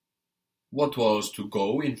What was to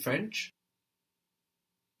go in French?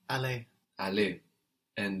 Aller. Aller.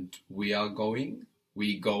 And we are going?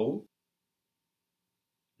 We go?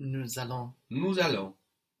 Nous allons. Nous allons.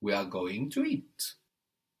 We are going to eat.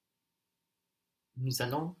 Nous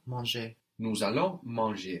allons manger. Nous allons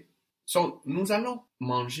manger. So, nous allons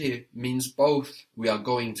manger means both we are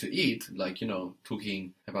going to eat, like,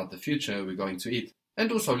 talking about the future, we're going to eat.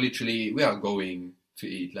 And also literally, we are going to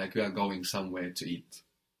eat, like we are going somewhere to eat.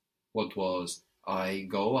 What was I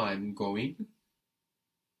go, I'm going?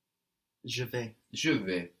 Je vais. Je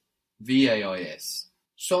vais. V-A-I-S.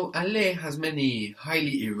 So, aller has many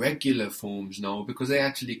highly irregular forms now because they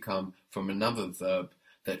actually come from another verb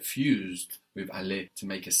that fused with aller to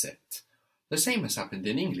make a set. The same has happened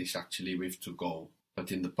in English actually with to go,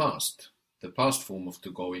 but in the past. The past form of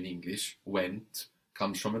to go in English, went,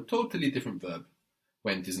 comes from a totally different verb.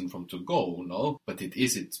 Went isn't from to go, no, but it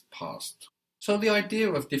is its past. So the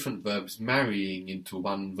idea of different verbs marrying into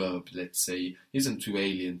one verb, let's say, isn't too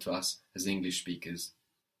alien to us as English speakers.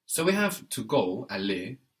 So we have to go,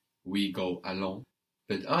 aller, we go, allons,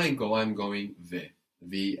 but I go, I'm going, vais,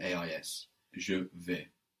 V-A-I-S, je vais.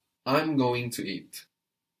 I'm going to eat.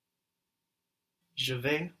 Je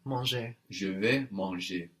vais manger. Je vais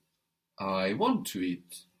manger. I want to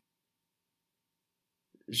eat.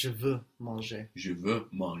 Je veux manger. Je veux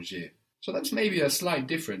manger. So that's maybe a slight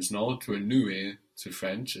difference now to a new ear to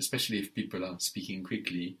French, especially if people are speaking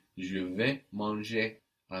quickly. Je vais manger.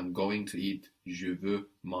 I'm going to eat. Je veux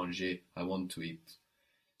manger. I want to eat.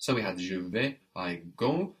 So we had je vais, I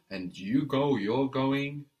go, and you go, you're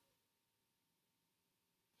going.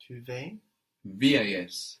 Tu vas.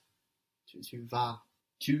 V-A-S. Tu vas.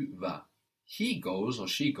 Tu vas. He goes or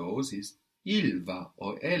she goes is il va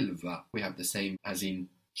or elle va. We have the same as in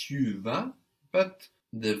tu vas, but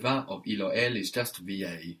the va of il or elle is just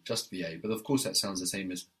va. But of course that sounds the same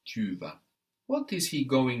as tu vas. What is he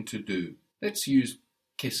going to do? Let's use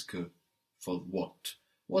qu'est-ce que for what.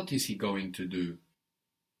 What is he going to do?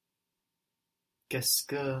 Qu'est-ce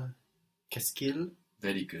qu'il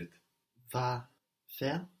Very good. va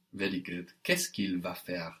faire? Very good. Qu'est-ce qu'il va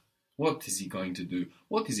faire? What is he going to do?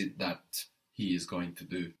 What is it that he is going to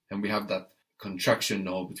do? And we have that contraction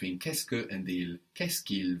now between qu'est-ce que and il. Qu'est-ce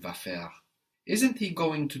qu'il va faire? Isn't he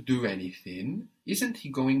going to do anything? Isn't he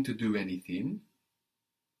going to do anything?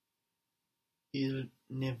 Il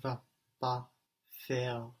ne va pas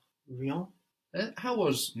faire rien. How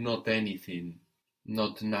was not anything,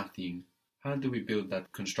 not nothing? How do we build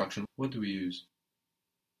that construction? What do we use?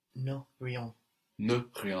 Non, rien. Ne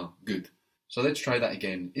rien. Good. So let's try that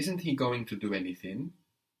again. Isn't he going to do anything?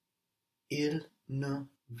 Il ne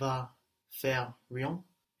va faire rien.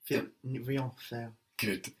 Rien faire.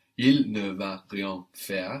 Good. Il ne va rien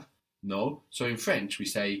faire. No. So in French we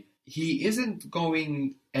say he isn't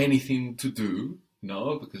going anything to do.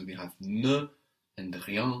 No, because we have ne and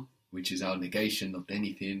rien, which is our negation of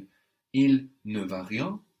anything. Il ne va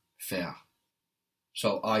rien faire.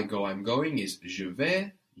 So I go, I'm going is je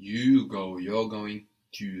vais. You go, you're going.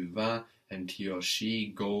 Tu vas. And he or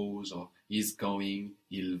she goes or is going,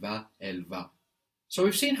 il va, elle va. So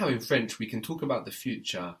we've seen how in French we can talk about the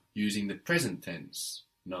future using the present tense,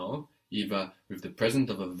 no? Either with the present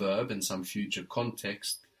of a verb and some future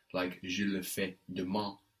context, like je le fais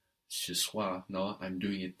demain, ce soir, no? I'm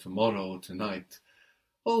doing it tomorrow or tonight.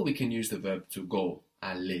 Or we can use the verb to go,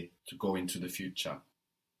 aller, to go into the future.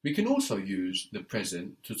 We can also use the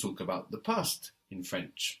present to talk about the past in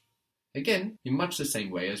French. Again, in much the same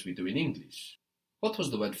way as we do in English. What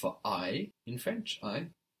was the word for I in French? I?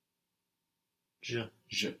 Je.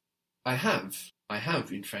 Je. I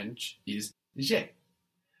have in French is j'ai.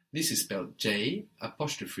 This is spelled J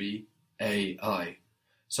apostrophe A-I.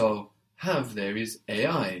 So have there is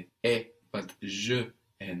A-I, but je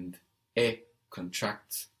and e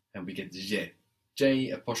contracts and we get j'ai. J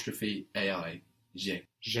apostrophe A-I, j'ai.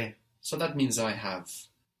 J'ai. So that means I have.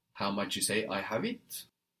 How much you say I have it?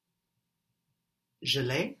 Je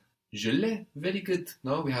l'ai. Je l'ai. Very good.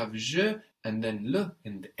 Now we have je and then le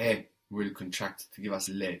and e will contract to give us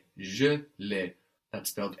les. Je l'ai.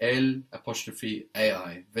 That's spelled L apostrophe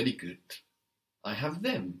A-I. Very good. I have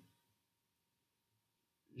them.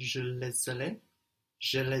 Je les ai.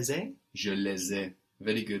 Je les ai. Je les ai.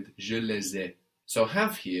 Very good. Je les ai. So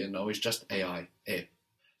have here now is just A-I. E.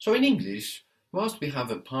 So in English, whilst we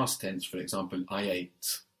have a past tense, for example, I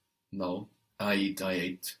ate. No, I eat, I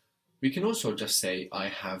ate. We can also just say, I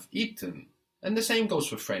have eaten. And the same goes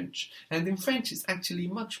for French. And in French, it's actually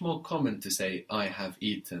much more common to say, I have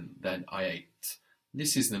eaten than I ate.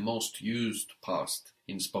 This is the most used past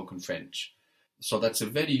in spoken French. So that's a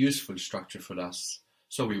very useful structure for us.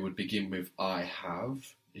 So we would begin with I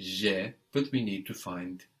have, j'ai, but we need to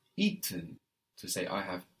find eaten to say I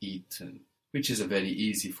have eaten, which is a very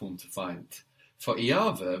easy form to find. For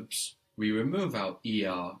ER verbs, we remove our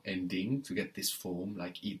ER ending to get this form,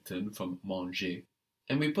 like eaten from manger,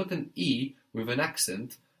 and we put an E with an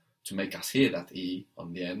accent to make us hear that E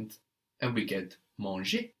on the end, and we get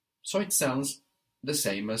manger. So it sounds the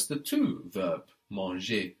same as the to verb,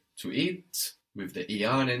 manger, to eat, with the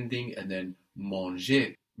ER ending, and then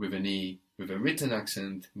manger with an E with a written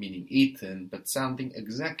accent, meaning eaten, but sounding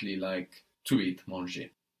exactly like to eat, manger.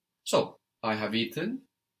 So, I have eaten.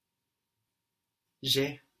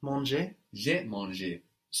 J'ai mangé. J'ai mangé.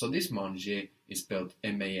 So this manger is spelled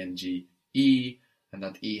M-A-N-G-E, and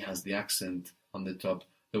that E has the accent on the top,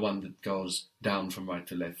 the one that goes down from right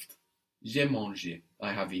to left. J'ai mangé.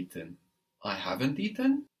 I have eaten. I haven't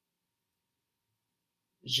eaten.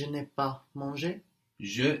 Je n'ai pas mangé.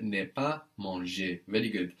 Je n'ai pas mangé. Very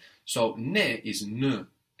good. So, ne is ne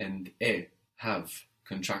and e, have,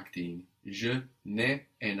 contracting. Je n'ai,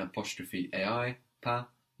 an apostrophe ai, pas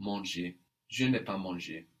mangé. Je n'ai pas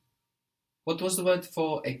mangé. What was the word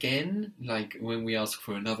for again? Like when we ask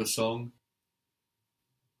for another song?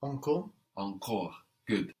 Encore. Encore.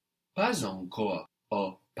 Good. Pas encore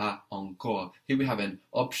or pas encore. Here we have an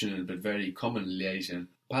optional but very common liaison.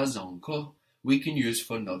 Pas encore we can use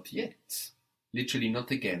for not yet. Literally not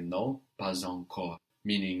again, no? Pas encore,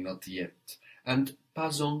 meaning not yet. And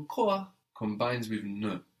pas encore combines with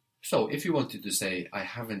ne. So if you wanted to say, I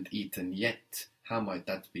haven't eaten yet, how might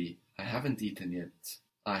that be? I haven't eaten yet.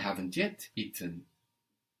 I haven't yet eaten.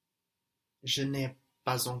 Je n'ai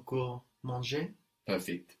pas encore mangé.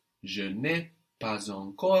 Perfect. Je n'ai pas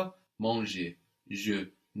encore mangé. Je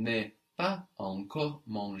n'ai pas encore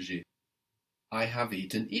mangé. I have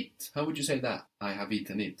eaten it. How would you say that? I have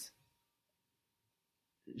eaten it.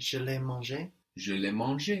 Je l'ai mangé. Je l'ai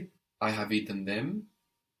mangé. I have eaten them.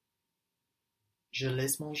 Je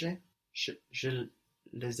les mangé. Je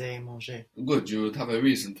les ai mangés. Good, you would have a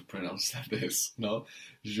reason to pronounce that this, no?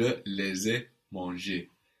 Je les ai mangés.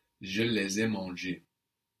 Je les ai mangés.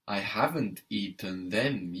 I haven't eaten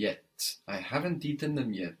them yet. I haven't eaten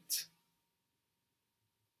them yet.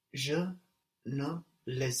 Je ne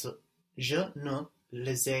les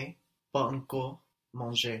ai pas encore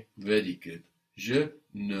mangés. Very good. Je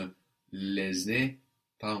ne les ai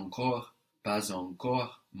pas encore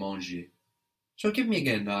mangés. So give me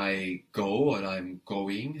again, I go or I'm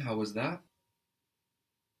going. How was that?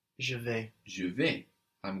 Je vais. Je vais.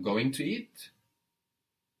 I'm going to eat.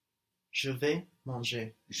 Je vais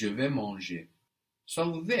manger. Je vais manger.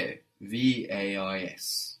 So vais,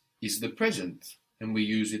 V-A-I-S, is the present, and we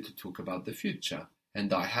use it to talk about the future.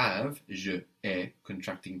 And I have, je ai,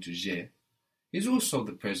 contracting to j'ai, is also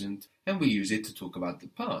the present, and we use it to talk about the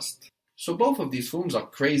past. So both of these forms are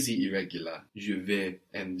crazy irregular, je vais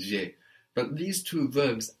and j'ai. But these two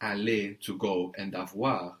verbs, aller, to go, and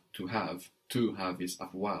avoir, to have is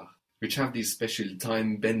avoir, which have these special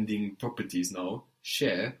time-bending properties now,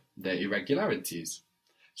 share their irregularities.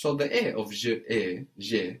 So the e of je ai,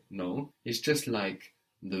 j'ai, no, is just like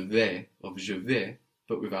the vais of je vais,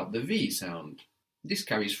 but without the v sound. This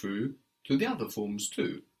carries through to the other forms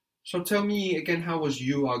too. So tell me again, how was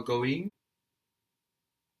you are going?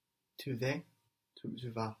 Tu vas.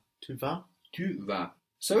 Tu vas. Tu vas. Tu vas.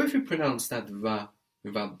 So if we pronounce that va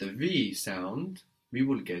without the v sound, we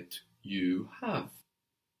will get you have.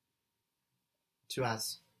 Tu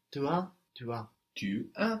as. Tu as. Tu as. Tu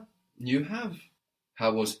as. You have.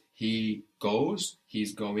 How was he goes?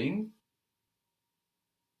 He's going.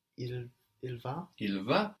 Il va. Il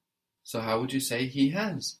va. So how would you say he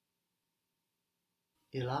has?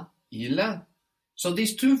 Il a. Il a. So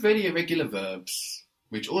these two very irregular verbs,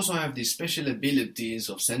 which also have these special abilities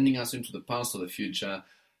of sending us into the past or the future,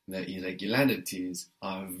 their irregularities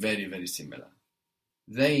are very, very similar.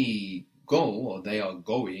 They go, or they are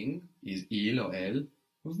going, is il or elle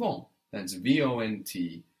vont. That's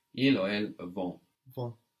V-O-N-T. Il or elle vont.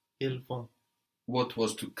 Vont. Ils vont. What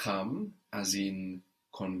was to come, as in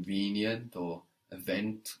convenient or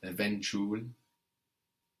eventual?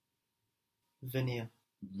 Venir.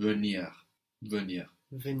 Venir. Venir.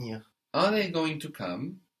 Venir. Are they going to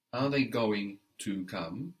come? Are they going to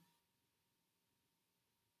come?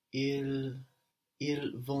 Ils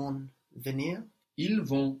vont venir. Ils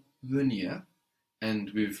vont venir.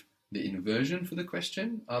 And with the inversion for the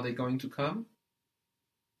question, are they going to come?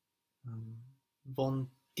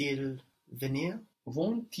 Vont-ils venir?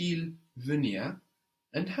 Vont-ils venir?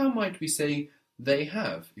 And how might we say they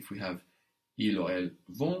have? If we have il or elle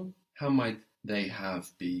vont, how might they have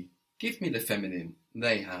be? Give me the feminine.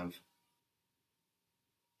 They have.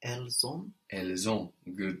 elles ont, Elles ont.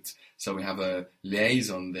 Good. So we have a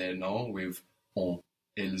liaison there now with ont.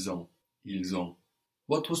 Elles ont. Ils ont.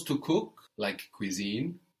 What was to cook? Like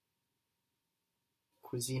cuisine.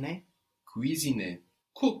 cuisiner, Cuisiner.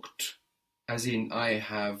 Cooked. As in I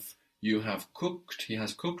have, you have cooked, he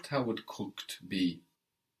has cooked. How would cooked be?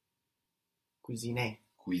 cuisiner,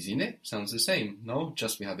 Cuisiner sounds the same, no?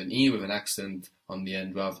 Just we have an E with an accent on the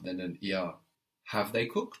end rather than an ER. Have they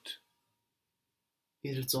cooked?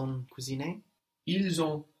 ils ont cuisiné, Ils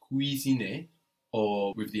ont cuisiné.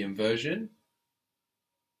 Or with the inversion,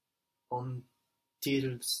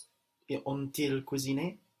 ont-ils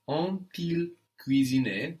cuisiné, ont-ils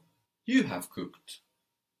cuisiné? You have cooked.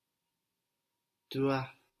 tu as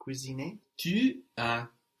cuisiné, Tu as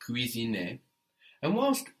cuisiné. And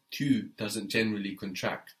whilst tu doesn't generally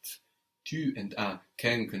contract, tu and a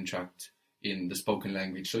can contract in the spoken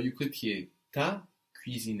language. So you could hear t'as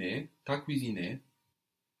cuisiné, t'as cuisiné.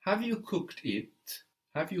 Have you cooked it?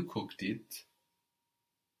 Have you cooked it?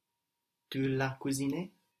 tu l'as cuisiné,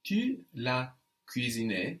 Tu l'as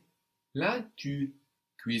cuisiné. L'as-tu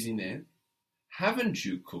cuisiné? Haven't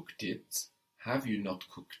you cooked it? Have you not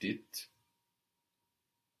cooked it?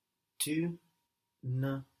 tu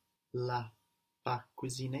ne l'as pas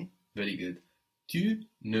cuisiné, Very good. Tu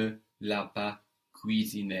ne l'as pas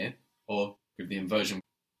cuisiné. Or with the inversion,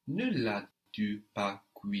 ne l'as-tu pas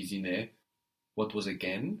cuisiné? What was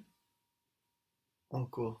again?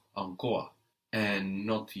 encore, Encore. And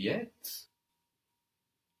not yet?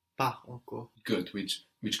 pas encore, Good, which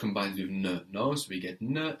combines with ne, no? So we get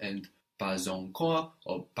ne and pas encore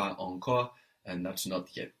or pas encore, and that's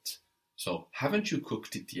not yet. So, haven't you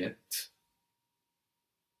cooked it yet?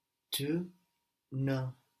 tu ne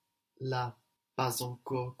l'as pas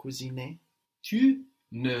encore cuisiné, Tu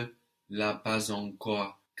ne l'as pas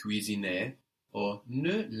encore cuisiné, or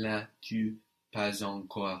ne l'as-tu pas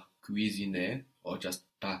encore cuisiné, or just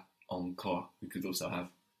pas encore, we could also have.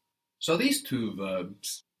 So these two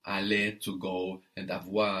verbs, aller, to go, and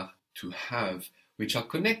avoir, to have, which are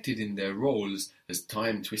connected in their roles as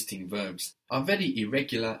time-twisting verbs, are very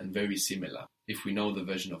irregular and very similar. If we know the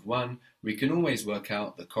version of one, we can always work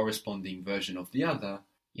out the corresponding version of the other.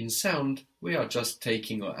 In sound, we are just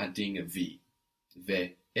taking or adding a V.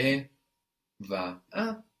 V, E, va,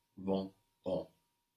 un, vont, on.